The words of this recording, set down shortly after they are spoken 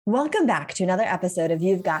Welcome back to another episode of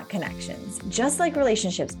You've Got Connections. Just like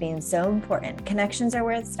relationships being so important, connections are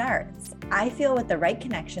where it starts. I feel with the right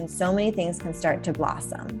connections, so many things can start to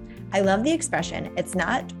blossom. I love the expression, it's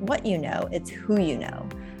not what you know, it's who you know.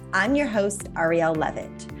 I'm your host, Ariel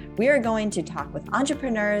Levitt. We are going to talk with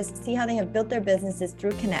entrepreneurs, see how they have built their businesses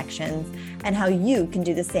through connections, and how you can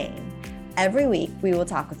do the same. Every week, we will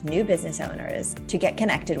talk with new business owners to get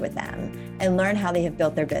connected with them and learn how they have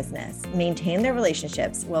built their business, maintain their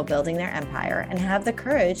relationships while building their empire, and have the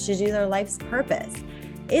courage to do their life's purpose.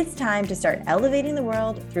 It's time to start elevating the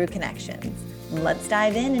world through connections. Let's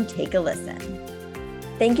dive in and take a listen.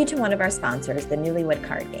 Thank you to one of our sponsors, the Newlywed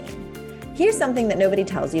Card Game. Here's something that nobody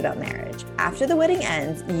tells you about marriage. After the wedding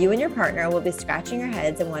ends, you and your partner will be scratching your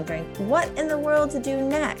heads and wondering what in the world to do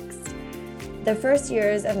next. The first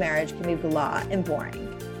years of marriage can be blah and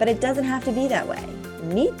boring, but it doesn't have to be that way.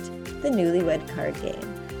 Meet the Newlywed Card Game,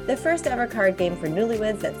 the first ever card game for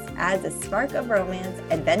newlyweds that adds a spark of romance,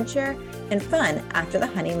 adventure, and fun after the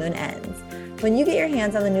honeymoon ends. When you get your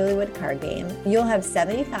hands on the Newlywed Card Game, you'll have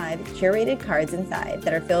 75 curated cards inside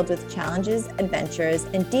that are filled with challenges, adventures,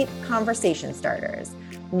 and deep conversation starters.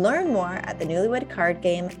 Learn more at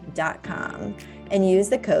thenewlywedcardgame.com and use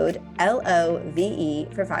the code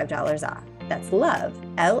LOVE for $5 off. That's love,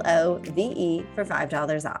 LOVE for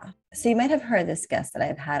 $5 off. So you might have heard this guest that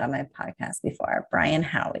I've had on my podcast before, Brian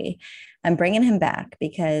Howie. I'm bringing him back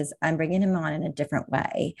because I'm bringing him on in a different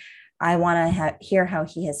way. I want to hear how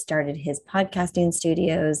he has started his podcasting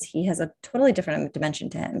studios. He has a totally different dimension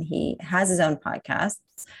to him. He has his own podcasts.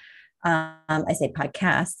 I say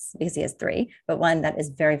podcasts because he has 3, but one that is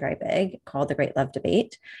very, very big called The Great Love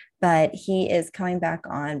Debate. But he is coming back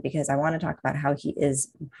on because I want to talk about how he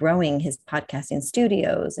is growing his podcasting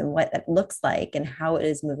studios and what that looks like and how it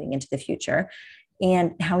is moving into the future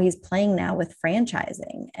and how he's playing now with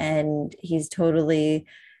franchising. And he's totally,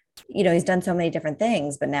 he's done so many different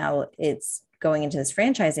things, but now it's going into this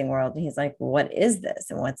franchising world. And he's like, what is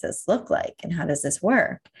this? And what's this look like? And how does this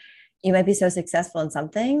work? You might be so successful in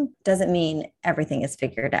something, doesn't mean everything is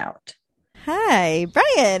figured out. Hi,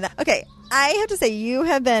 Brian. Okay, I have to say you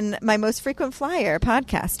have been my most frequent flyer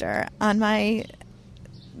podcaster on my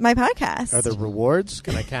podcast. Are there rewards?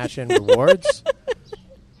 Can I cash in rewards?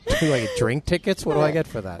 Do I get drink tickets? What do I get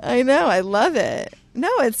for that? I know. I love it. No,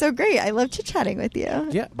 it's so great. I love chit-chatting with you.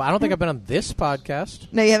 Yeah, but I don't think I've been on this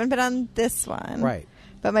podcast. No, you haven't been on this one. Right.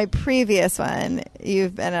 But my previous one,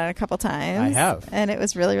 you've been on a couple times. I have. And it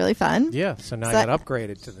was really, really fun. Yeah, so now I got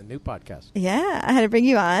upgraded to the new podcast. Yeah, I had to bring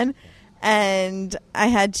you on. And I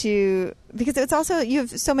had to, because it's also, you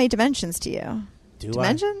have so many dimensions to you.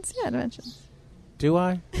 Dimensions? Yeah, dimensions. Do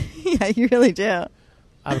I? Yeah, you really do.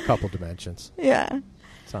 I have a couple dimensions. Yeah.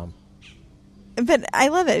 Some. But I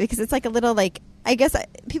love it because it's like a little, I guess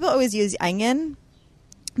people always use onion,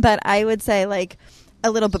 but I would say like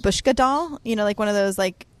a little babushka doll, like one of those,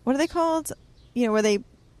 what are they called? Where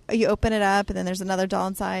you open it up and then there's another doll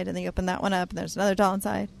inside and then you open that one up and there's another doll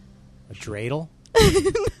inside. A dreidel?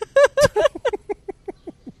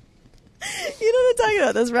 You know what I'm talking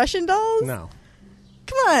about? Those Russian dolls? No.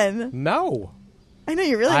 Come on. No. I know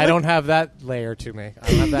you really. I don't have that layer to me. I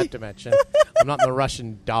don't have that dimension. I'm not in the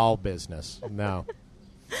Russian doll business. No.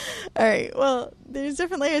 All right. Well, there's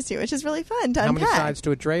different layers to it, which is really fun to unpack. How many sides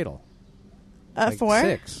to a dreidel? 4.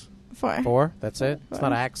 6. 4. 4? That's it? 4. It's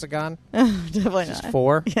not a hexagon? Definitely it's not. Just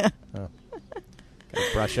 4? Yeah. Oh.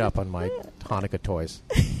 Gotta brush up on my Hanukkah toys.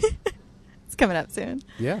 It's coming up soon.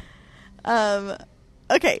 Yeah.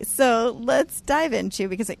 Okay, so let's dive into,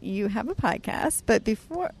 because you have a podcast, but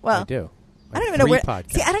before, I do. I don't even know where.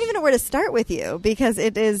 See, I don't even know where to start with you because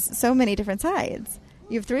it is so many different sides.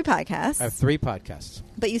 You have 3 podcasts. I have 3 podcasts.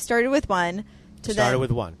 But you started with one.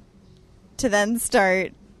 With one. To then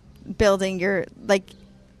start building your,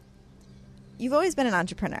 you've always been an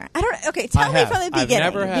entrepreneur. Okay, tell me from the beginning.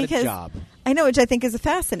 I've never had a job. I know, which I think is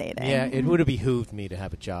fascinating. Yeah, it would have behooved me to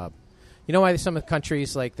have a job. You know why some of the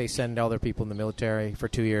countries, they send all their people in the military for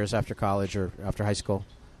 2 years after college or after high school?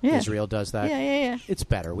 Yeah. Israel does that. Yeah. It's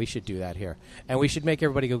better. We should do that here. And we should make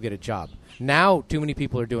everybody go get a job. Now, too many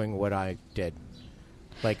people are doing what I did.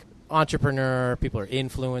 Entrepreneur, people are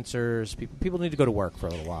influencers. People need to go to work for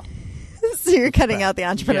a little while. So you're cutting out the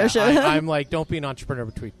entrepreneurship. Yeah, I'm don't be an entrepreneur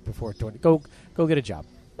before 20. Go get a job.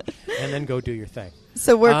 And then go do your thing.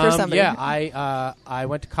 So work for somebody. Yeah, I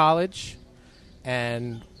went to college,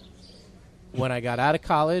 and when I got out of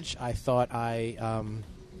college, I thought I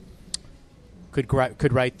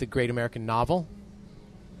could write the great American novel.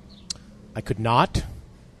 I could not.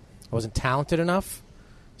 I wasn't talented enough,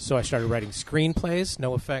 so I started writing screenplays.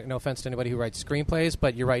 No offense to anybody who writes screenplays,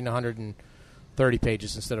 but you're writing 130 30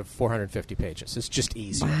 pages instead of 450 pages. It's just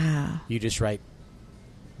easier. Wow. You just write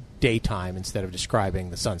daytime instead of describing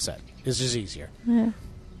the sunset. It's just easier. Yeah.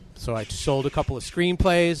 So I sold a couple of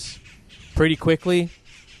screenplays pretty quickly.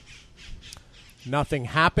 Nothing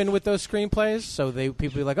happened with those screenplays, so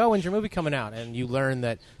people be like, "Oh, when's your movie coming out?" And you learn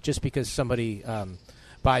that just because somebody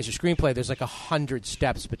buys your screenplay, there's like 100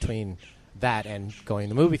 steps between that and going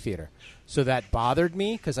to the movie theater. So that bothered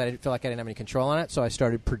me because I didn't feel like I didn't have any control on it. So I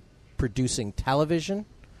started producing television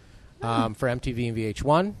for MTV and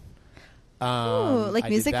VH1. Like I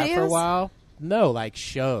music did that videos? for a while. No, like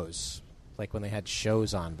shows, like when they had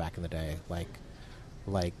shows on back in the day, like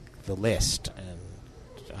The List, and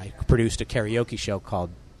I produced a karaoke show called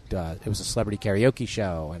it was a celebrity karaoke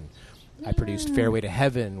show, and I produced Fairway to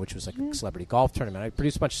Heaven, which was like a celebrity golf tournament. I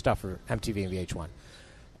produced a bunch of stuff for MTV and VH1.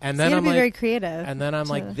 And then I'm like, very creative. And then I'm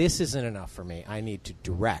like, this isn't enough for me. I need to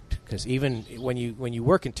direct, because even when you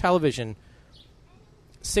work in television,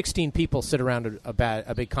 16 people sit around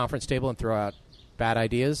a big conference table and throw out bad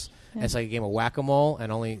ideas. Yeah. It's like a game of whack-a-mole,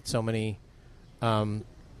 and only so many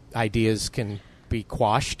ideas can be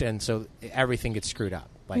quashed, and so everything gets screwed up.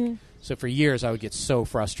 So for years, I would get so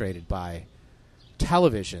frustrated by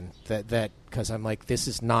television that because I'm like, this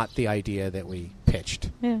is not the idea that we pitched.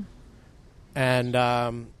 Yeah. And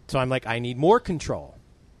so I'm like, I need more control.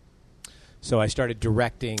 So I started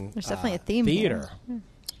directing There's definitely a theme theater, here.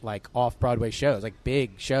 like off-Broadway shows, like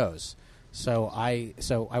big shows. So I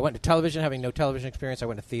went to television having no television experience. I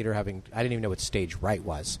went to theater I didn't even know what stage right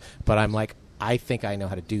was. But I'm like, I think I know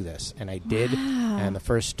how to do this. And I did. Wow. And the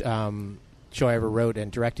first show I ever wrote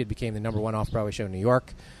and directed became the #1 off-Broadway show in New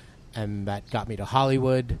York. And that got me to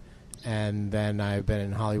Hollywood. And then I've been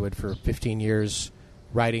in Hollywood for 15 years,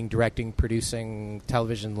 writing, directing, producing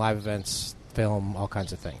television, live events, film, all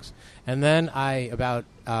kinds of things. And then about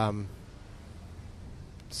 8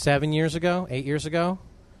 years ago,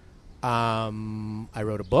 I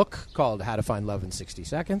wrote a book called How to Find Love in 60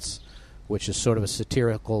 Seconds, which is sort of a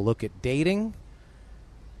satirical look at dating.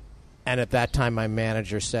 And at that time, my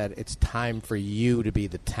manager said, it's time for you to be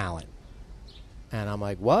the talent. And I'm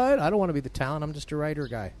like, what? I don't want to be the talent. I'm just a writer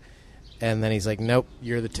guy. And then he's like, nope,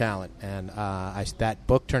 you're the talent. And that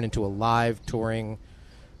book turned into a live touring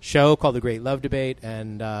show called The Great Love Debate.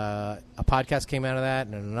 And a podcast came out of that,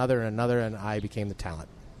 and another, and I became the talent.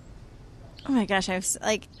 Oh my gosh,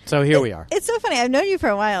 So here we are. It's so funny. I've known you for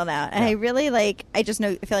a while now, and I really I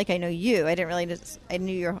feel like I know you. I didn't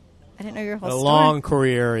know your whole story. A long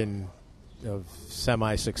career of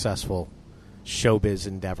semi-successful showbiz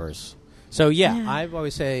endeavors. So I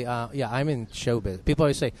always say, I'm in showbiz. People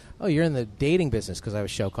always say, oh, you're in the dating business, because I have a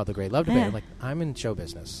show called The Great Love Debate. I'm like, I'm in show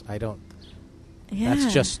business. I don't. Yeah.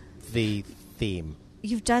 That's just the theme.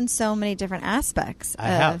 You've done so many different aspects. I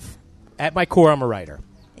have. At my core, I'm a writer.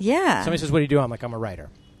 Yeah. Somebody says, what do you do? I'm like, I'm a writer.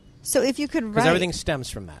 So if you could write... Because everything stems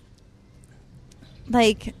from that.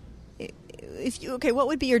 What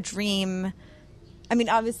would be your dream... I mean,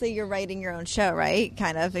 obviously, you're writing your own show, right?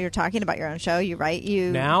 Kind of. You're talking about your own show. You write...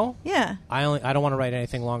 Now? Yeah. I don't want to write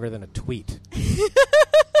anything longer than a tweet.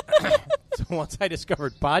 So once I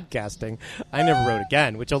discovered podcasting, I never wrote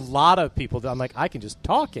again, which a lot of people do. I'm like, I can just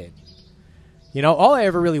talk it. All I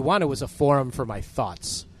ever really wanted was a forum for my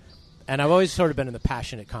thoughts. And I've always sort of been in the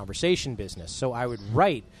passionate conversation business. So I would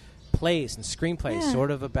write plays and screenplays sort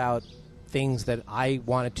of about things that I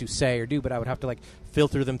wanted to say or do, but I would have to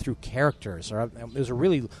filter them through characters. Or it was a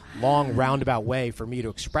really long, roundabout way for me to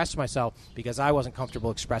express myself because I wasn't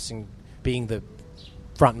comfortable being the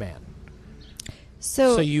front man.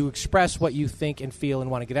 So you express what you think and feel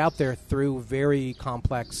and want to get out there through very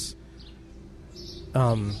complex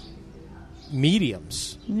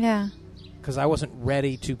mediums. Yeah. Because I wasn't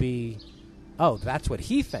ready to be, oh, that's what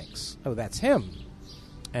he thinks. Oh, that's him.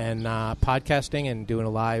 And podcasting and doing a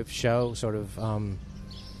live show sort of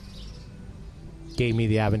gave me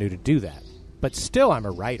the avenue to do that. But still, I'm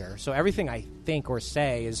a writer. So everything I think or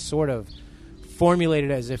say is sort of formulated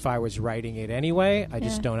as if I was writing it anyway. I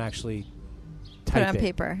just don't actually type it on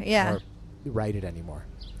paper. Yeah. Or write it anymore.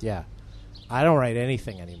 Yeah. I don't write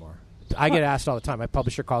anything anymore. I get asked all the time. My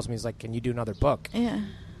publisher calls me. He's like, can you do another book? Yeah.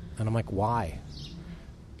 And I'm like, why?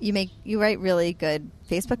 You write really good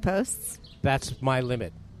Facebook posts. That's my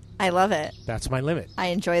limit. I love it. That's my limit. I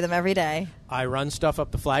enjoy them every day. I run stuff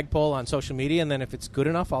up the flagpole on social media, and then if it's good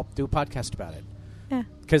enough, I'll do a podcast about it. Yeah.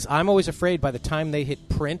 Because I'm always afraid by the time they hit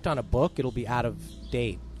print on a book, it'll be out of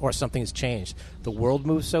date or something has changed. The world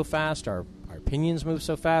moves so fast, our opinions move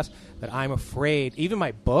so fast, that I'm afraid. Even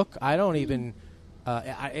my book, I don't even...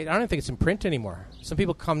 I don't think it's in print anymore. Some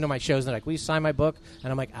people come to my shows and they're like, will you sign my book?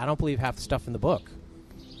 And I'm like, I don't believe half the stuff in the book.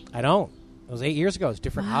 I don't. was 8 years ago. It was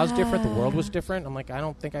different. Wow. I was different. The world was different. I'm like, I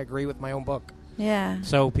don't think I agree with my own book. Yeah.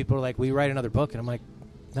 So people are like, will you write another book? And I'm like,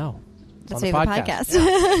 no. It's Let's on do the the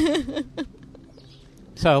podcast. podcast. Yeah.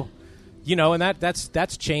 So, and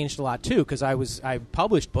that's changed a lot too, because I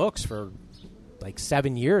published books for like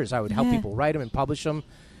 7 years. I would help people write them and publish them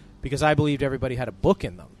because I believed everybody had a book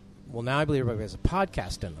in them. Well, now I believe everybody has a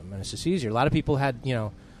podcast in them, and it's just easier. A lot of people had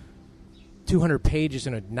 200 pages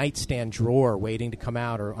in a nightstand drawer waiting to come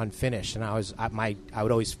out or unfinished, and I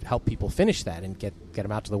would always help people finish that and get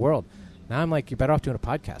them out to the world. Now I'm like, you're better off doing a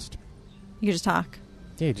podcast. You just talk.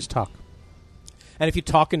 Yeah, you just talk. And if you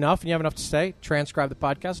talk enough and you have enough to say, transcribe the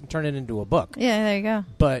podcast and turn it into a book. Yeah, there you go.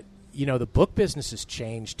 But, the book business has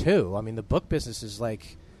changed, too. I mean, the book business is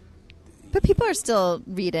like... But people are still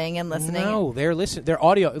reading and listening. No, they're listening. They're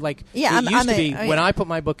audio. Like, yeah, it used to be, when I put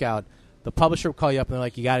my book out, the publisher would call you up and they're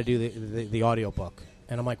like, you got to do the audio book.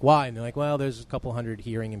 And I'm like, why? And they're like, well, there's a couple hundred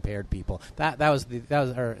hearing impaired people. That was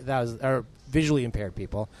visually impaired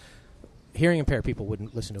people. Hearing impaired people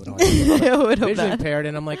wouldn't listen to an audio book. Visually impaired,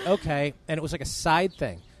 and I'm like, okay. And it was like a side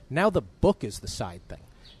thing. Now the book is the side thing.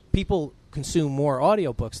 People consume more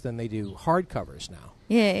audiobooks than they do hardcovers now.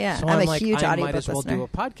 Yeah. So I'm a like, huge I audiobook might as well listener. do a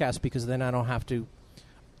podcast because then I don't have to.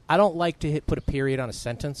 I don't like to put a period on a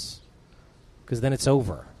sentence because then it's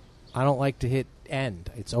over. I don't like to hit end.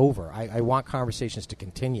 It's over. I want conversations to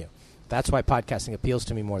continue. That's why podcasting appeals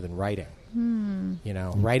to me more than writing.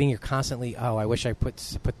 Writing, you're constantly, I wish I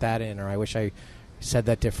put that in, or I wish I said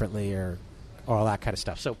that differently, or all that kind of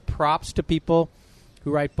stuff. So props to people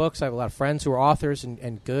who write books. I have a lot of friends who are authors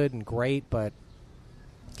and good and great, but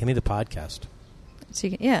give me the podcast. So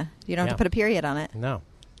you don't have to put a period on it. No.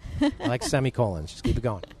 I like semicolons. Just keep it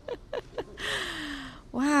going.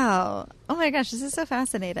 Wow. Oh my gosh, this is so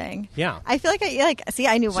fascinating. Yeah. I feel like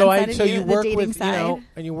I knew one side of you work the dating with, side.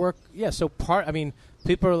 and you work, I host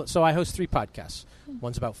 3 podcasts.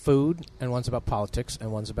 One's about food, and one's about politics,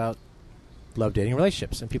 and one's about love, dating,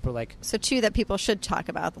 relationships. And people are like... So 2 that people should talk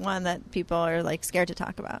about, one that people are like scared to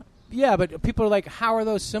talk about. Yeah, but people are like, how are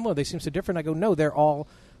those similar? They seem so different. I go, no, they're all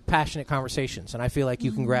passionate conversations. And I feel like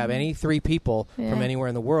you can grab any 3 people from anywhere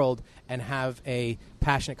in the world and have a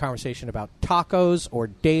passionate conversation about tacos or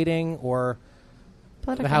dating or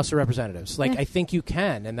the House of Representatives. Like, I think you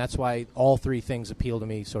can, and that's why all 3 things appeal to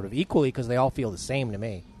me sort of equally, because they all feel the same to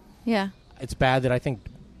me. Yeah. It's bad that I think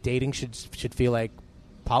dating should feel like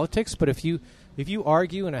politics, but if you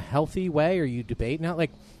argue in a healthy way or you debate, not like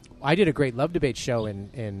I did a great love debate show in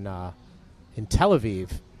Tel Aviv,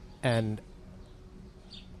 and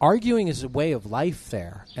arguing is a way of life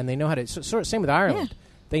there, and they know how to. Sort of same with Ireland. Yeah.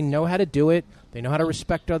 They know how to do it. They know how to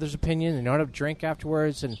respect others' opinion. They know how to drink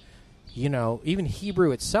afterwards, and even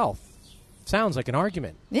Hebrew itself sounds like an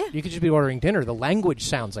argument. Yeah. You could just be ordering dinner. The language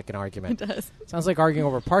sounds like an argument. It does. It sounds like arguing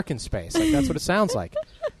over parking space. Like, that's what it sounds like.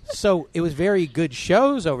 So it was very good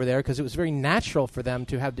shows over there because it was very natural for them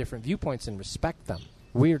to have different viewpoints and respect them.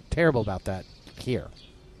 We're terrible about that here.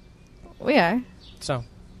 We are. So.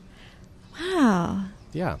 Wow.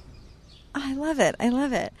 Yeah. I love it.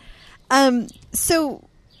 So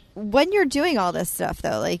when you're doing all this stuff,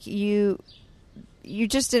 though, like you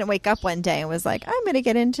just didn't wake up one day and was like, I'm going to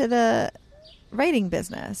get into the writing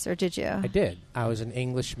business, or did you? I did. I was an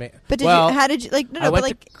English major. But how did you, like, no, I went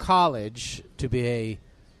but to college to be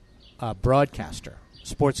a broadcaster,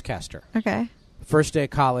 sportscaster. Okay. First day of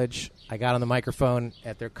college, I got on the microphone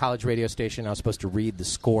at their college radio station. I was supposed to read the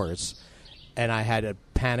scores, and I had a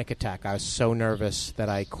panic attack. I was so nervous that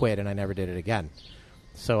I quit, and I never did it again.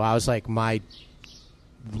 So I was like, my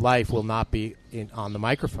life will not be on the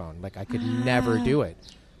microphone. Like, I could never do it.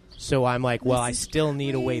 So I'm like, well, I still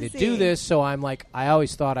need a way to do this. So I'm like, I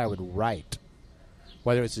always thought I would write,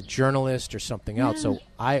 whether it's a journalist or something else. So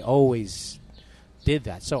I always did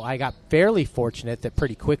that. So I got fairly fortunate that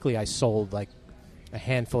pretty quickly I sold like a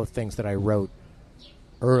handful of things that I wrote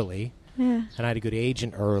early. Yeah. And I had a good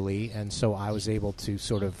agent early. And so I was able to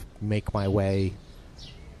sort of make my way,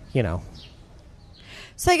 So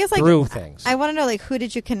I guess through things. I want to know, like, who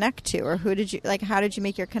did you connect to, or how did you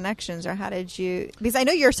make your connections, or how did you? Because I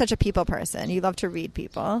know you're such a people person. You love to read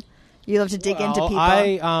people. You love to dig into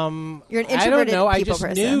people. You're an introverted I don't know. I people just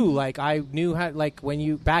person. knew, like, I knew how, like, when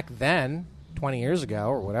you back then, 20 years ago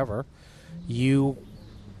or whatever, you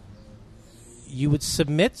would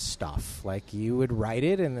submit stuff. Like, you would write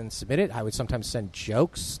it and then submit it. I would sometimes send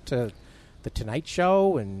jokes to the Tonight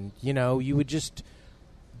Show, and you would just.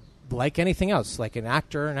 Like anything else, like an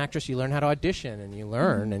actor, an actress, you learn how to audition, and you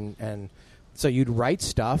learn, and so you'd write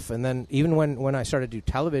stuff. And then even when I started to do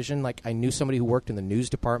television, like, I knew somebody who worked in the news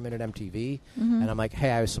department at MTV, and I'm like,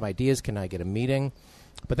 hey, I have some ideas. Can I get a meeting?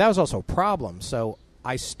 But that was also a problem. So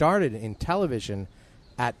I started in television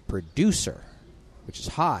at producer, which is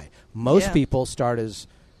high. Most people start as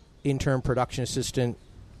intern, production assistant,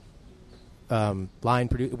 line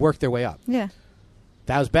producer, work their way up. Yeah.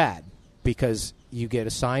 That was bad because you get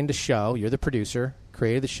assigned a show. You're the producer,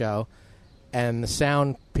 created the show, and the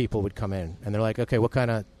sound people would come in and they're like, "Okay, what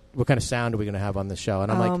kind of sound are we going to have on the show?"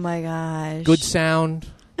 And I'm like, "Oh my gosh, good sound,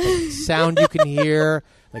 like sound you can hear,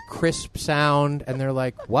 like crisp sound." And they're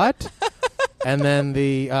like, "What?" And then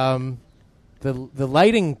the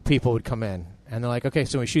lighting people would come in and they're like, "Okay,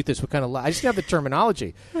 so we shoot this. What kind of light?" I just have the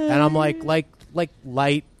terminology, and I'm like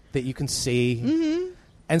light that you can see. Mm-hmm.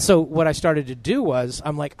 And so what I started to do was,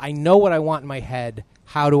 I'm like, I know what I want in my head.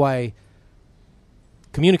 How do I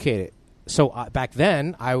communicate it? So back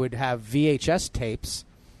then, I would have VHS tapes,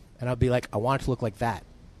 and I'd be like, I want it to look like that.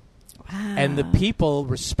 Wow. And the people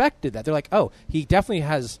respected that. They're like, oh, he definitely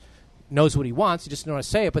knows what he wants. He just doesn't know how to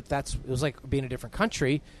say it. But it was like being in a different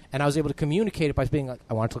country, and I was able to communicate it by being like,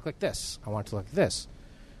 I want it to look like this. I want it to look like this.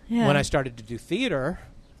 Yeah. When I started to do theater,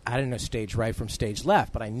 I didn't know stage right from stage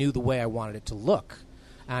left, but I knew the way I wanted it to look.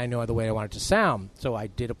 And I know the way I wanted it to sound. So I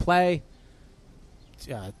did a play.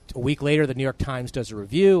 A week later, the New York Times does a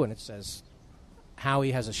review, and it says,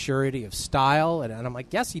 Howie has a surety of style. And I'm like,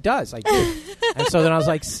 yes, he does. I do. And so then I was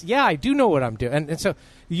like, yeah, I do know what I'm doing. And so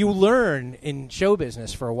you learn in show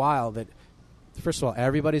business for a while that, first of all,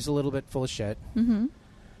 everybody's a little bit full of shit. Mm-hmm.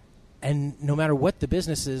 And no matter what the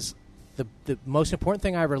business is, the most important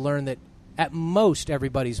thing I ever learned that at most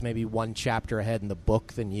everybody's maybe one chapter ahead in the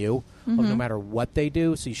book than you, Mm-hmm. no matter what they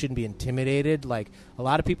do. So you shouldn't be intimidated. Like, a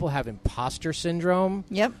lot of people have imposter syndrome.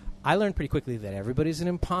 Yep. I learned pretty quickly that everybody's an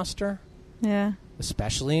imposter, Yeah.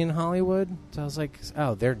 especially in Hollywood. So I was like,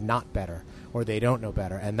 oh, they're not better, or they don't know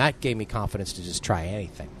better. And that gave me confidence to just try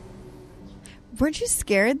anything. Weren't you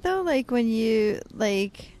scared though? Like when you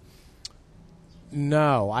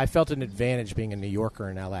No, I felt an advantage being a New Yorker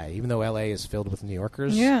in L.A., even though L.A. is filled with New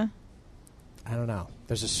Yorkers. Yeah. I don't know.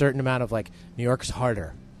 There's a certain amount of, like, New York's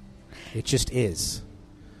harder. It just is.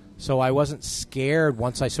 So I wasn't scared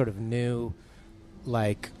once I sort of knew,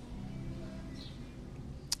 like,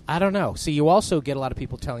 I don't know. See, you also get a lot of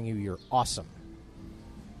people telling you you're awesome.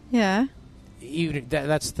 Yeah. Even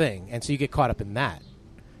that's the thing. And so you get caught up in that.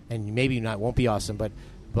 And maybe you won't be awesome, but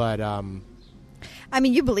I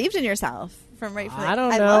mean, you believed in yourself from right from I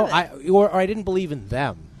don't know. Or I didn't believe in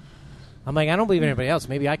them. I'm like, I don't believe in anybody else.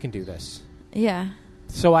 Maybe I can do this. Yeah.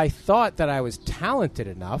 So I thought that I was talented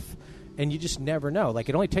enough, and you just never know. Like,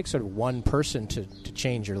 it only takes sort of one person to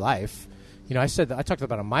change your life. You know, I talked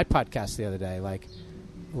about it on my podcast the other day, like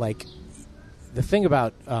the thing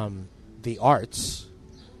about the arts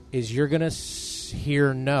is you're going to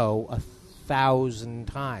hear no 1,000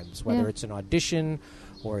 times, whether it's an audition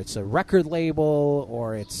or it's a record label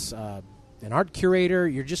or it's an art curator.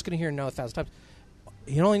 You're just going to hear no 1,000 times.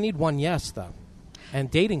 You only need one yes, though. And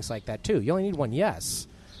dating's like that, too. You only need one yes.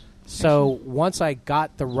 So once I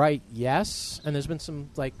got the right yes, and there's been some,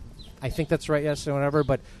 like, I think that's right yes or whatever,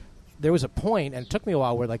 but there was a point, and it took me a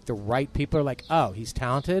while, where, like, the right people are like, oh, he's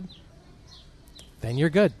talented, then you're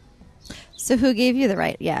good. So who gave you the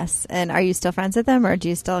right yes? And are you still friends with them, or do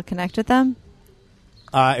you still connect with them?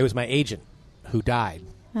 It was my agent who died.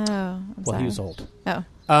 Oh, I'm Well, sorry. he was old. Oh.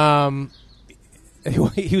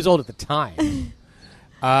 He was old at the time.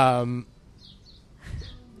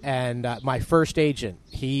 And my first agent,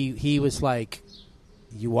 he was like,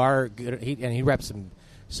 "You are good," and he reps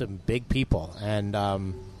some big people, and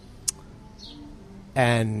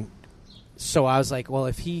so I was like, well,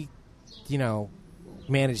 if he,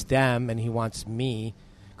 managed them and he wants me,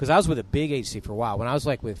 because I was with a big agency for a while. When I was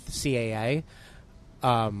like with CAA,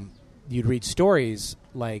 you'd read stories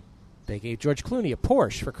like they gave George Clooney a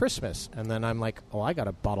Porsche for Christmas, and then I'm like, oh, I got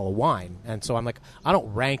a bottle of wine, and so I'm like, I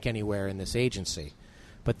don't rank anywhere in this agency.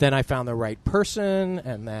 But then I found the right person,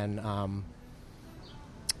 and then,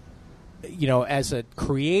 as a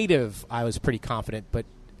creative, I was pretty confident. But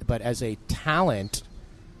as a talent,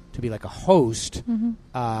 to be like a host,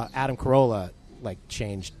 Adam Carolla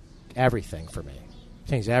changed everything for me.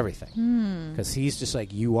 Changed everything because he's just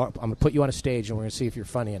like, I'm gonna put you on a stage, and we're gonna see if you're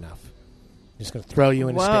funny enough. I'm just gonna throw you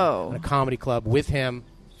in a comedy club with him,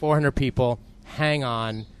 400 people. Hang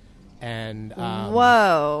on, and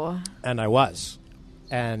whoa, and I was.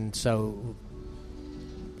 And so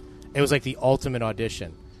it was like the ultimate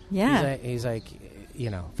audition. Yeah. He's like,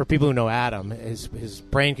 for people who know Adam, his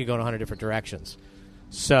brain could go in 100 different directions.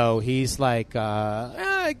 So he's like,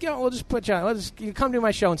 we'll just put you on. You come to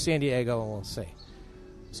my show in San Diego, and we'll see.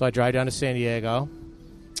 So I drive down to San Diego,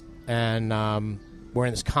 and we're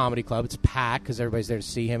in this comedy club. It's packed because everybody's there to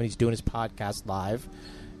see him, and he's doing his podcast live.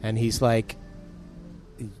 And he's like,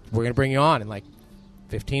 we're going to bring you on in like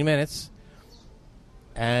 15 minutes.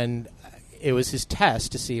 And it was his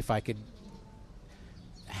test to see if I could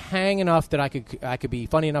hang enough that I could be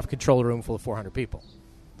funny enough to control a room full of 400 people.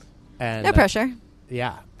 And No pressure.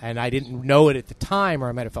 yeah, and I didn't know it at the time, or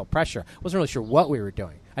I might have felt pressure. I wasn't really sure what we were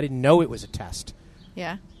doing. I didn't know it was a test.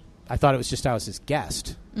 Yeah. I thought it was just I was his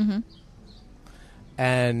guest. Mm-hmm.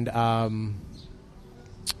 And, I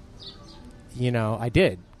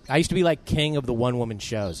did. I used to be like king of the one-woman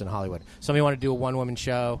shows in Hollywood. Somebody wanted to do a one-woman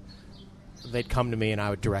show, they'd come to me and I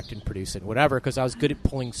would direct and produce it, whatever, because I was good at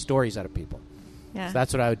pulling stories out of people. Yeah. So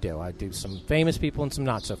that's what I would do. I'd do some famous people and some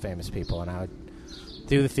not-so-famous people, and I would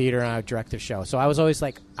do the theater and I would direct their show. So I was always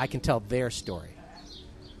like, I can tell their story.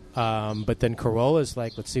 But then Carola's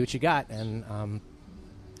like, let's see what you got. And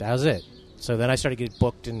that was it. So then I started getting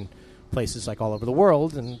booked in places like all over the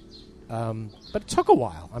world. And but it took a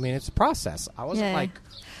while. I mean, it's a process. I wasn't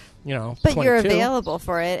Yeah. But 22. You're available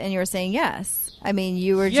for it, and you were saying yes. I mean,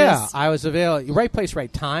 you were just... Yeah, I was available. Right place,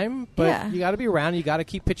 right time. But Yeah. you got to be around. You got to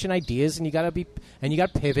keep pitching ideas, and you got to pivot, and you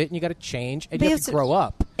got to change, and But you have to grow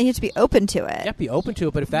up. And you have to be open to it. You have to be open to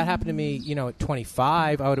it. But if that happened to me, at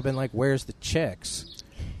 25, I would have been like, "Where's the chicks?"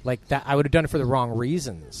 Like that, I would have done it for the wrong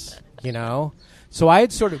reasons. So I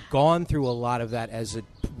had sort of gone through a lot of that as a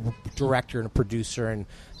director and a producer, and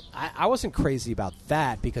I wasn't crazy about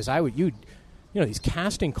that because these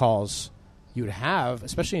casting calls you would have,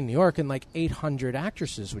 especially in New York, and like 800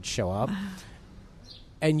 actresses would show up,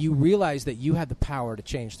 and you realize that you had the power to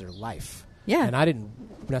change their life. Yeah. And I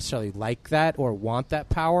didn't necessarily like that or want that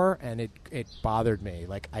power, and it bothered me.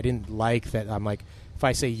 Like, I didn't like that. I'm like, if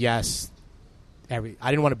I say yes, I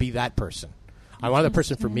didn't want to be that person. I wanted that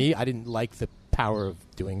person for me. I didn't like the power of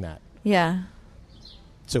doing that. Yeah.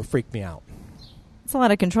 So it freaked me out. It's a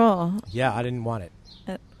lot of control. Yeah, I didn't want it.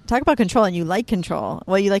 Talk about control, and you like control.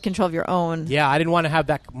 Well, you like control of your own. Yeah, I didn't want to have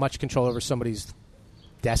that much control over somebody's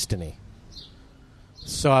destiny.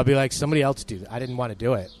 So I'd be like, somebody else do that. I didn't want to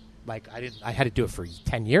do it. Like, I had to do it for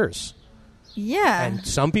 10 years. Yeah. And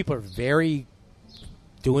some people are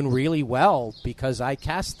doing really well because I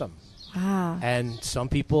cast them. Wow. And some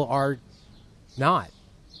people are not.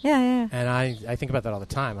 Yeah. And I think about that all the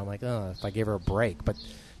time. I'm like, oh, if I gave her a break. But,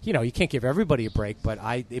 you can't give everybody a break, but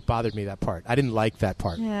it bothered me, that part. I didn't like that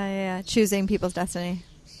part. Yeah. Choosing people's destiny.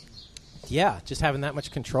 Yeah, just having that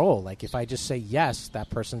much control. Like, if I just say yes, that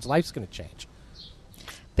person's life's going to change.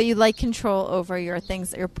 But you like control over your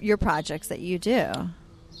things, your projects that you do.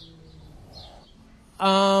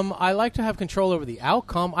 I like to have control over the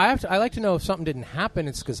outcome. I like to know if something didn't happen,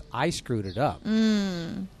 it's because I screwed it up.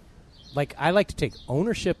 Like, I like to take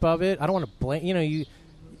ownership of it. I don't want to blame.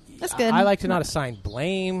 That's good. I like to not assign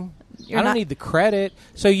blame. You're I don't not- need the credit.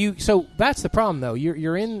 So that's the problem, though.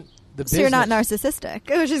 You're in the business. So you're not narcissistic,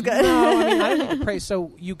 which is good. No, I mean, I don't need to praise.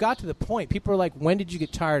 So you got to the point. People are like, when did you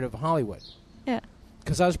get tired of Hollywood? Yeah.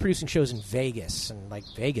 Because I was producing shows in Vegas and like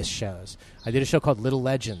Vegas shows. I did a show called Little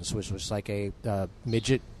Legends, which was like a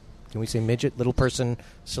midget. Can we say midget? Little person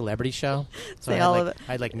celebrity show. So Say I had all like, of it.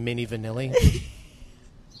 I had like Mini Vanilli.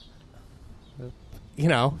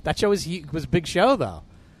 That show was a big show though.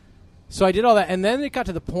 So I did all that, and then it got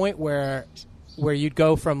to the point where you'd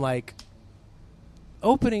go from like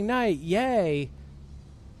opening night, yay,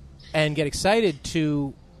 and get excited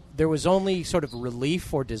to there was only sort of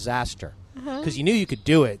relief or disaster. Because you knew you could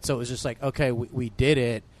do it, so it was just like, okay, we did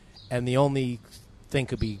it, and the only thing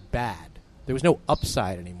could be bad. There was no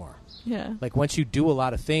upside anymore. Yeah. Like, once you do a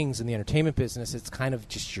lot of things in the entertainment business, it's kind of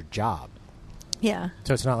just your job. Yeah.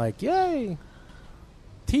 So it's not like, yay,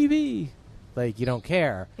 TV. Like, you don't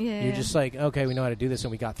care. Yeah. You're just like, okay, we know how to do this,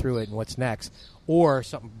 and we got through it, and what's next? Or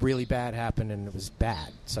something really bad happened, and it was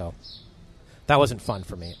bad. So that wasn't fun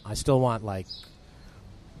for me. I still want, like,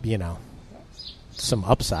 some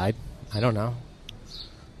upside. I don't know.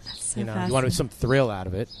 That's so You want some thrill out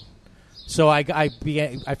of it. So I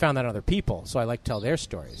found that in other people. So I like to tell their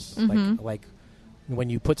stories. Mm-hmm. Like when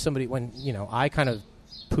you put somebody, I kind of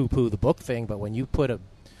poo-poo the book thing, but when you put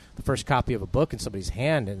the first copy of a book in somebody's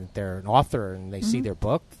hand and they're an author and they see their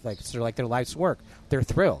book, like it's like their life's work, they're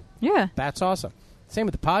thrilled. Yeah. That's awesome. Same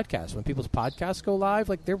with the podcast. When people's podcasts go live,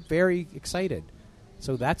 like they're very excited.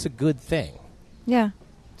 So that's a good thing. Yeah.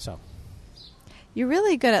 So. You're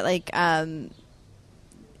really good at I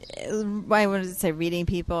wanted to say reading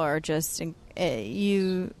people or just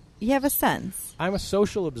you have a sense. I'm a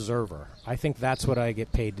social observer. I think that's what I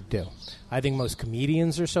get paid to do. I think most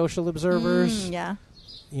comedians are social observers. Yeah.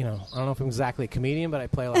 I don't know if I'm exactly a comedian, but I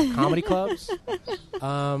play a lot of comedy clubs.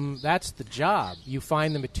 That's the job. You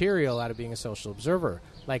find the material out of being a social observer.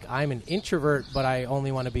 Like, I'm an introvert, but I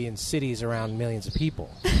only want to be in cities around millions of people.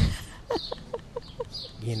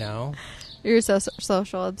 You know? You're a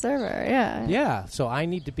social observer. Yeah. Yeah. So I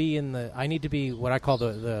need to be what I call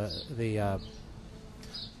the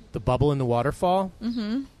bubble in the waterfall.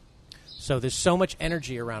 Mm-hmm. So there's so much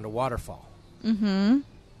energy around a waterfall. Mm-hmm.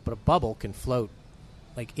 But a bubble can float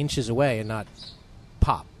like inches away and not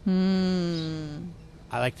pop. I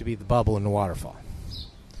like to be the bubble in the waterfall.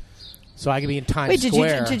 So I can be in Times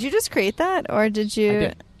Square. Did you just create that, or did you? I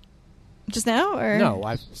did. Just now, or no?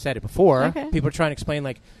 I've said it before. Okay. People are trying to explain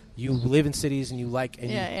like you live in cities and you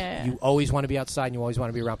you always want to be outside and you always want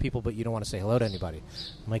to be around people, but you don't want to say hello to anybody.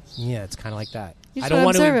 I'm like, yeah, it's kind of like that. I don't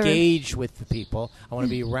want to engage with the people. I want to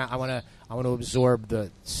be around. I want to absorb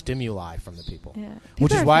the stimuli from the people. Yeah.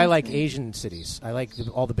 Which is why I like Asian cities. I like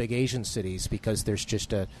all the big Asian cities because there's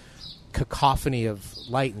just a cacophony of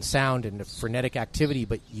light and sound and frenetic activity,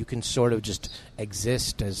 but you can sort of just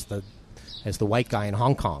exist as the white guy in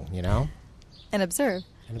Hong Kong, you know, and observe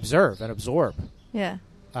and absorb. Yeah.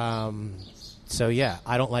 So yeah,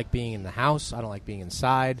 I don't like being in the house. I don't like being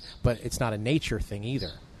inside, but it's not a nature thing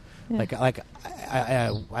either. Yeah. Like I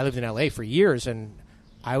lived in LA for years, and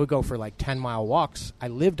I would go for like 10-mile walks. I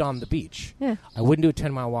lived on the beach. Yeah. I wouldn't do a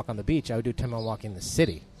 10-mile walk on the beach. I would do a 10-mile walk in the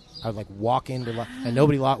city. I would like walk into and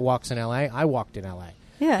nobody walks in LA. I walked in LA.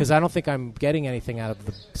 Yeah. Because I don't think I'm getting anything out of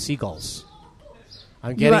the seagulls.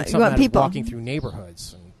 I'm getting something out of walking through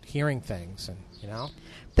neighborhoods and hearing things, and you know.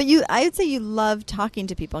 But I would say you love talking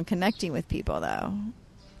to people and connecting with people, though,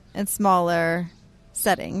 in smaller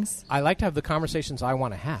settings. I like to have the conversations I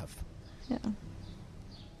want to have. Yeah.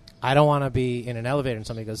 I don't want to be in an elevator and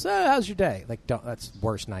somebody goes, how's your day? Like, that's the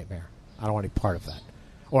worst nightmare. I don't want to be part of that.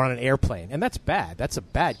 Or on an airplane. And that's bad. That's a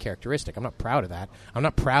bad characteristic. I'm not proud of that. I'm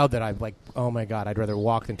not proud that I'm like, oh, my God, I'd rather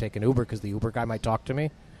walk than take an Uber because the Uber guy might talk to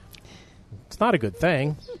me. It's not a good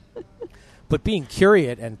thing. But being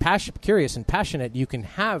curious and passionate, you can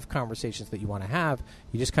have conversations that you want to have.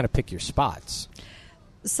 You just kind of pick your spots.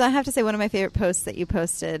 So I have to say one of my favorite posts that you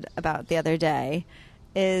posted about the other day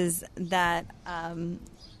is that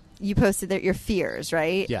you posted your fears,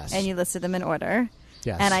 right? Yes. And you listed them in order.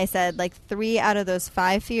 Yes. And I said, like, 3 out of those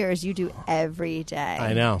 5 fears you do every day.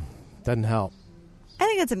 I know. Doesn't help. I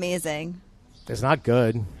think that's amazing. It's not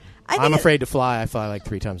good. I'm afraid to fly. I fly like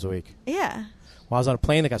 3 times a week. Yeah. Well, I was on a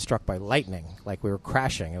plane that got struck by lightning. Like, we were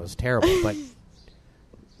crashing. It was terrible. But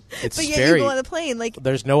it's but scary. You go on the plane. Like,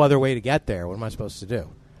 there's no other way to get there. What am I supposed to do?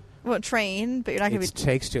 Well, train, but you're not going to be... It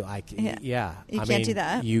takes to... Yeah. You can't do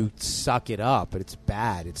that. You suck it up, but it's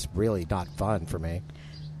bad. It's really not fun for me.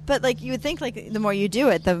 But, like, you would think, like, the more you do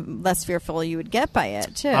it, the less fearful you would get by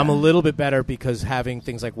it, too. I'm a little bit better because having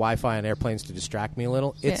things like Wi-Fi on airplanes to distract me a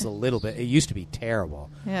little, it's a little bit... It used to be terrible.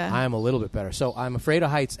 Yeah. I'm a little bit better. So I'm afraid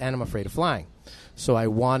of heights and I'm afraid of flying. So I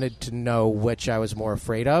wanted to know which I was more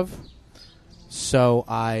afraid of. So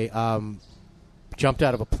I jumped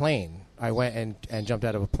out of a plane. I went and jumped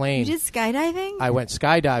out of a plane. You did skydiving? I went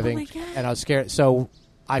skydiving. Oh my God. And I was scared. So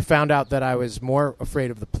I found out that I was more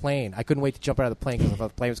afraid of the plane. I couldn't wait to jump out of the plane because I thought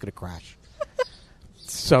the plane was going to crash.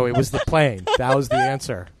 So it was the plane. That was the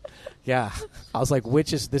answer. Yeah. I was like,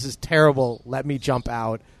 this is terrible. Let me jump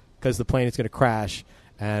out because the plane is going to crash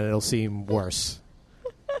and it'll seem worse.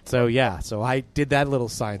 So, yeah. So I did that little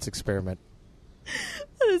science experiment.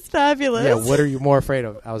 That is fabulous. Yeah. What are you more afraid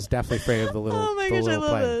of? I was definitely afraid of the little Oh, my gosh, I love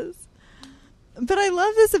plane. this. But I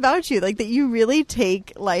love this about you, like that you really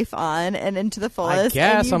take life on and into the fullest. I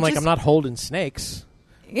guess. I'm like, I'm not holding snakes.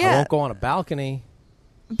 Yeah. I won't go on a balcony.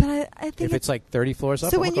 But I think if it's like 30 floors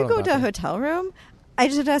up. So when you go to a hotel room, I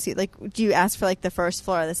just have to ask you, like, do you ask for like the first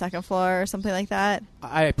floor or the second floor or something like that?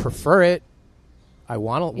 I prefer it. I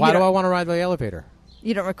want to. Why do I want to ride the elevator?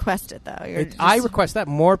 You don't request it though. I request that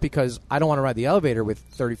more because I don't want to ride the elevator with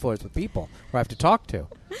 30 floors with people where I have to talk to.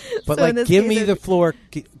 But so like, give me the floor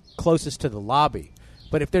closest to the lobby.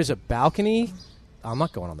 But if there's a balcony, I'm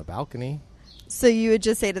not going on the balcony. So you would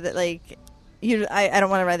just say to that, like, I don't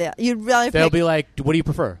want to ride the. You'd rather. They'll be like, what do you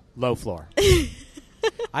prefer? Low floor.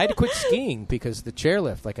 I had to quit skiing because the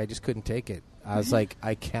chairlift, like, I just couldn't take it. I was like,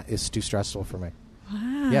 I can't. It's too stressful for me.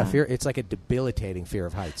 Wow. Yeah, fear. It's like a debilitating fear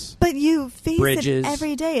of heights. But you face Bridges. it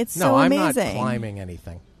every day. It's no, so I'm amazing. not climbing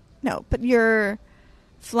anything. No, but you're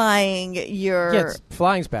flying.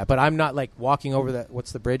 Flying's bad, but I'm not like walking over the.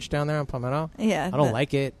 What's the bridge down there on Palmetto? Yeah, I don't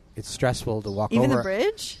like it. It's stressful to walk even over. Even the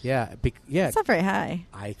bridge? Yeah, it's not very high.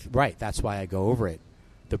 Right. That's why I go over it.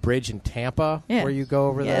 The bridge in Tampa, where you go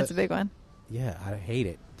over. Yeah, it's a big one. Yeah, I hate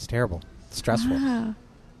it. It's terrible. It's stressful. Wow.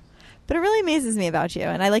 But it really amazes me about you,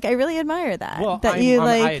 and I really admire that. Well, that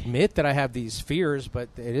I admit that I have these fears, but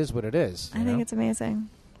it is what it is. I think it's amazing.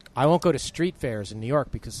 I won't go to street fairs in New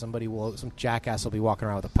York because some jackass will be walking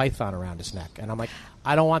around with a python around his neck, and I'm like,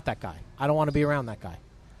 I don't want that guy. I don't want to be around that guy.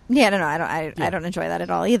 Yeah, no, I don't enjoy that at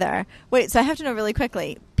all either. Wait, so I have to know really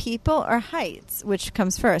quickly: people or heights? Which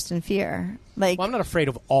comes first in fear? Like, Well, I'm not afraid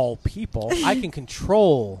of all people. I can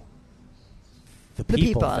control the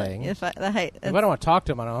people thing. If the height. If I don't want to talk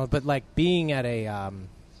to them, I don't know. But like being at a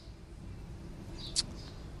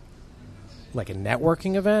like a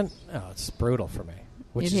networking event, it's brutal for me.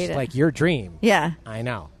 Which You'd hate is it. like your dream. Yeah, I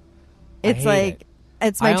know. it's hate like it.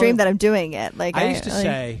 it's my I dream only- that I'm doing it. Like I used to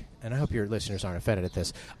say, and I hope your listeners aren't offended at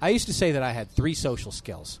this, I used to say that I had 3 social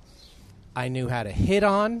skills. I knew how to hit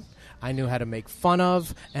on, I knew how to make fun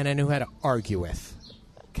of, and I knew how to argue with.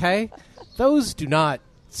 Okay? Those do not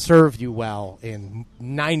serve you well in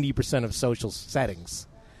 90% of social settings.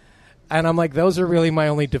 And I'm like, those are really my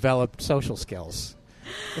only developed social skills.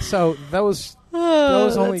 So those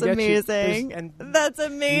only that's get amazing. you. And That's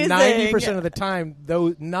amazing. 90% of the time,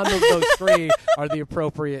 none of those 3 are the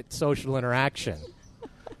appropriate social interaction.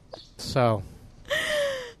 So,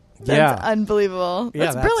 That's unbelievable. Yeah,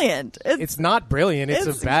 That's that's- brilliant. It's not brilliant. It's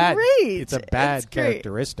It's a bad. great. It's a bad It's great.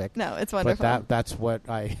 characteristic. No, it's wonderful. But that's what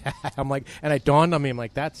I'm like, and it dawned on me. I'm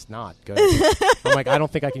like, that's not good. I'm like, I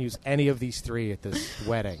don't think I can use any of these 3 at this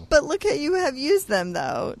wedding. But look at you have used them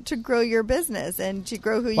though to grow your business and to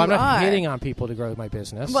grow who you I'm not are. hitting on people to grow my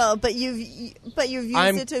business. Well, but you've used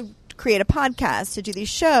it to create a podcast, to do these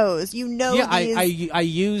shows. You know, yeah, these. I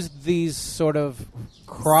use these sort of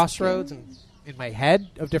crossroads in my head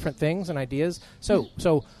of different things and ideas.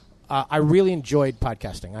 So I really enjoyed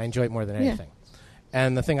podcasting. I enjoy it more than anything.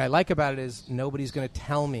 And the thing I like about it is nobody's going to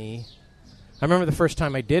tell me. I remember the first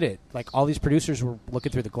time I did it, like all these producers were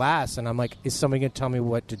looking through the glass, and I'm like, is somebody going to tell me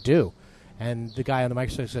what to do? And the guy on the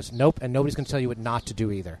microphone says, nope, and nobody's going to tell you what not to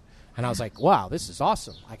do either. And I was like, wow, this is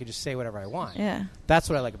awesome. I could just say whatever I want. Yeah. That's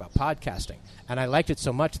what I like about podcasting. And I liked it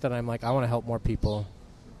so much that I'm like, I want to help more people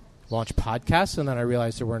launch podcasts. And then I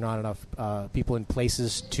realized there were not enough people in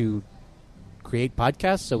places to create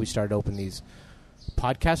podcasts. So we started to open these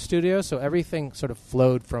podcast studios. So everything sort of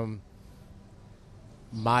flowed from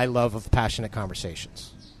my love of passionate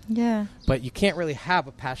conversations. Yeah. But you can't really have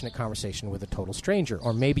a passionate conversation with a total stranger.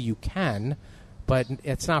 Or maybe you can, but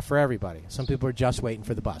it's not for everybody. Some people are just waiting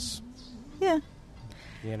for the bus. Yeah.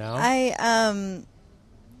 You know?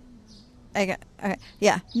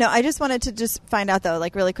 Yeah. No, I just wanted to just find out though,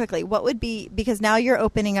 like really quickly, what would be, because now you're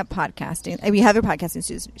opening up podcasting. I mean, you have your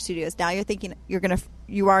podcasting studios. Now you're thinking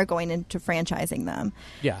you are going into franchising them.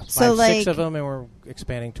 Yeah. So I have like 6 of them, and we're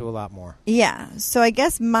expanding to a lot more. Yeah. So I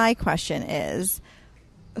guess my question is,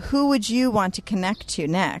 who would you want to connect to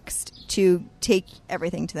next to take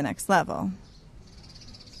everything to the next level?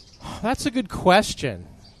 That's a good question.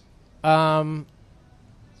 I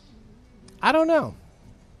don't know.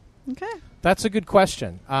 Okay. That's a good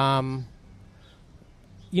question. The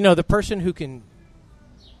person who can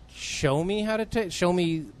show me how to show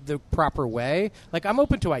me the proper way. Like, I'm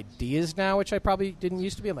open to ideas now, which I probably didn't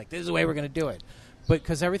used to be. I'm like, this is the way we're going to do it. But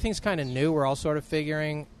because everything's kind of new, we're all sort of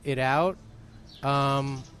figuring it out.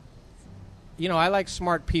 I like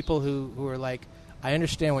smart people who are like, I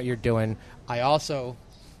understand what you're doing. I also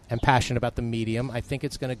am passionate about the medium. I think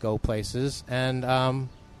it's going to go places. And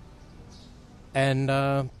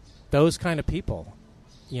those kind of people,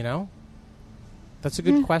 That's a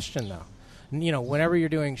good question, though. Whenever you're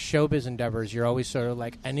doing showbiz endeavors, you're always sort of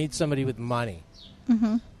like, I need somebody with money.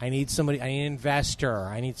 Mm-hmm. I need an investor.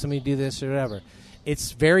 I need somebody to do this or whatever.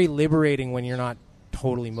 It's very liberating when you're not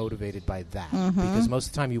totally motivated by that, because most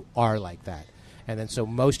of the time you are like that. And then so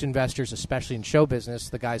most investors, especially in show business,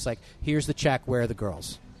 the guy's like, here's the check, where are the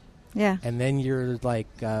girls? Yeah. And then you're like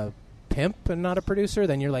a pimp and not a producer.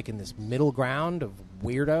 Then you're like in this middle ground of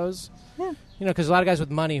weirdos. Yeah. Because a lot of guys with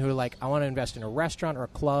money who are like, I want to invest in a restaurant or a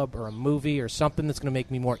club or a movie or something that's going to make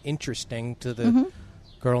me more interesting to the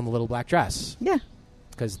girl in the little black dress. Yeah.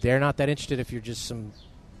 Because they're not that interested if you're just some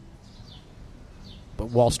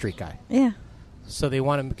Wall Street guy. Yeah. So they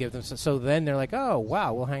want to give them. So then they're like, oh,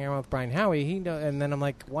 wow, we'll hang around with Brian Howie. And then I'm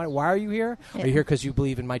like, why are you here? Yeah. Are you here because you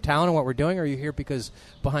believe in my talent and what we're doing? Or are you here because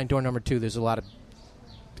behind door number 2 there's a lot of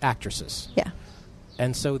actresses? Yeah.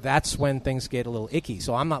 And so that's when things get a little icky.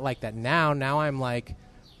 So I'm not like that now. Now I'm like,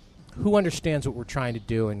 who understands what we're trying to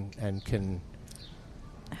do and can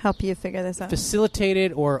help you figure this out, facilitate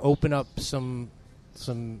it, or open up some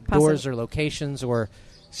doors or locations or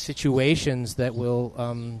situations that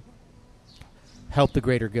will help the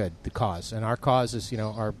greater good, the cause. And our cause is,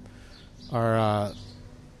 our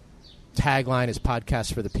tagline is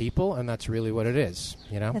podcast for the people, and that's really what it is,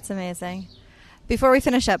 That's amazing. Before we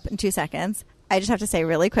finish up in 2 seconds, I just have to say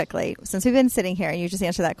really quickly, since we've been sitting here and you just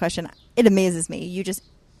answered that question, it amazes me. You just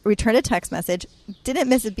returned a text message, didn't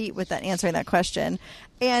miss a beat with that answering that question,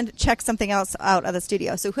 and checked something else out of the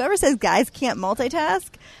studio. So whoever says guys can't multitask,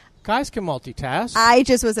 Guys can multitask. I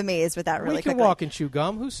just was amazed with that really We can quickly. walk and chew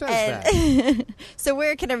gum. Who says that? So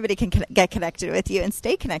where can everybody get connected with you and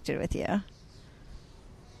stay connected with you?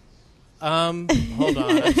 Hold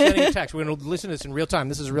on. I'm sending a text. We're going to listen to this in real time.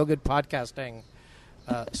 This is real good podcasting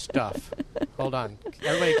stuff. Hold on.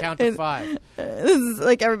 Everybody count to 5. This is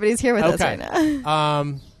like everybody's here with us right now.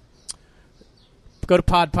 Go to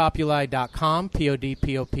podpopuli.com,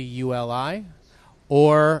 PODPOPULI,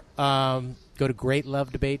 or go to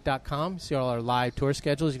greatlovedebate.com. See all our live tour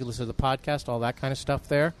schedules. You can listen to the podcast, all that kind of stuff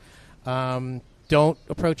there. Don't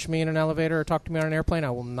approach me in an elevator or talk to me on an airplane.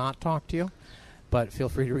 I will not talk to you. But feel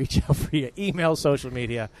free to reach out via email, social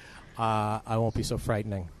media. I won't be so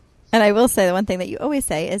frightening. And I will say the one thing that you always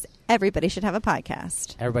say is everybody should have a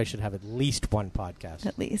podcast. Everybody should have at least one podcast.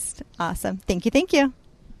 At least. Awesome. Thank you. Thank you.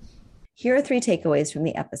 Here are 3 takeaways from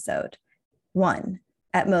the episode. 1,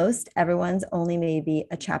 at most, everyone's only maybe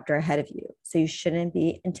a chapter ahead of you, so you shouldn't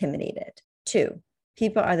be intimidated. 2,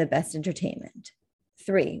 people are the best entertainment.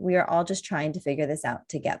 3, we are all just trying to figure this out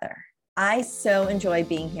together. I so enjoy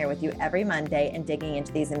being here with you every Monday and digging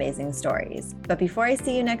into these amazing stories. But before I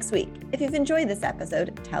see you next week, if you've enjoyed this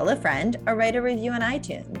episode, tell a friend or write a review on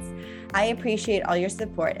iTunes. I appreciate all your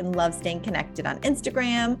support and love staying connected on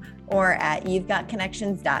Instagram or at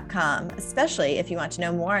you'vegotconnections.com, especially if you want to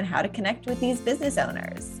know more on how to connect with these business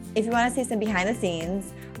owners. If you want to see some behind the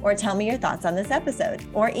scenes or tell me your thoughts on this episode,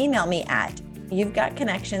 or email me at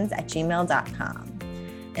you'vegotconnections@gmail.com.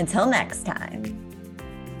 Until next time.